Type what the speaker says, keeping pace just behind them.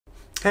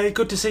Hey,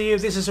 good to see you.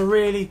 This is a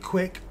really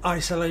quick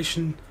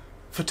isolation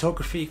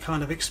photography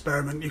kind of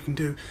experiment you can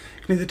do.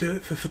 You can either do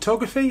it for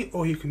photography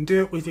or you can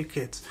do it with your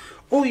kids.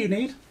 All you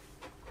need,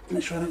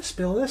 make sure I don't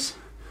spill this,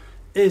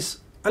 is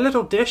a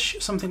little dish,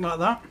 something like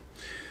that,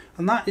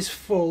 and that is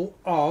full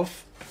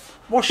of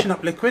washing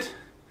up liquid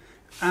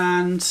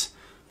and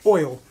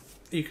oil.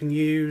 You can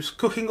use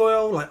cooking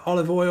oil like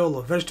olive oil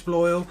or vegetable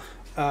oil,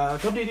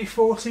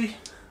 WD-40,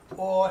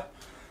 or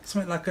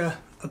something like a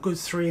good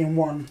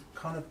 3-in-1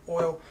 kind of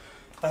oil.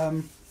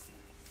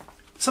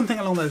 Something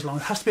along those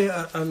lines. It has to be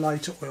a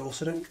lighter oil,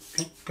 so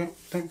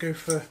don't go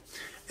for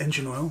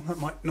engine oil. That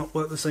might not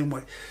work the same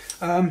way.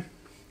 A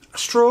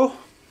straw,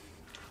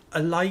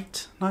 a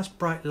light, nice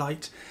bright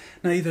light.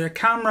 Now either a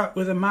camera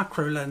with a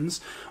macro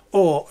lens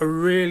or a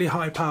really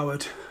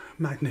high-powered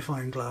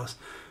magnifying glass.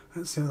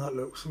 Let's see how that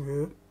looks.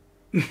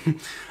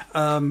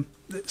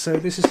 So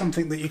this is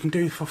something that you can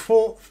do for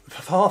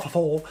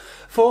photography,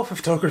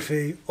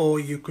 or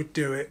you could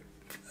do it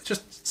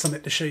just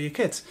something to show your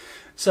kids.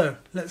 So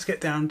let's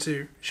get down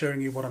to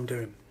showing you what I'm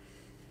doing.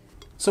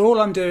 So all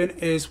I'm doing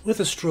is, with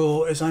a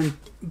straw, is I'm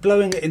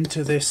blowing it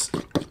into this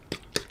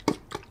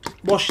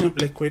washing up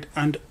liquid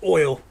and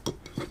oil.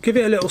 Give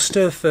it a little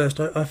stir first.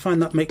 I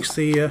find that makes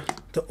the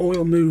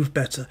oil move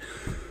better.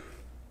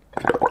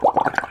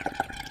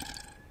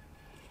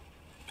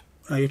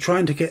 Now you're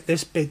trying to get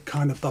this big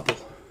kind of bubble.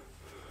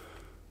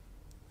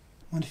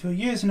 And if you're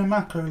using a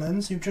macro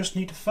lens, you just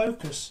need to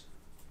focus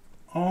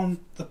on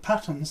the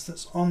patterns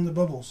that's on the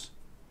bubbles,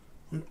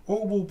 and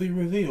all will be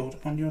revealed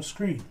on your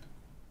screen.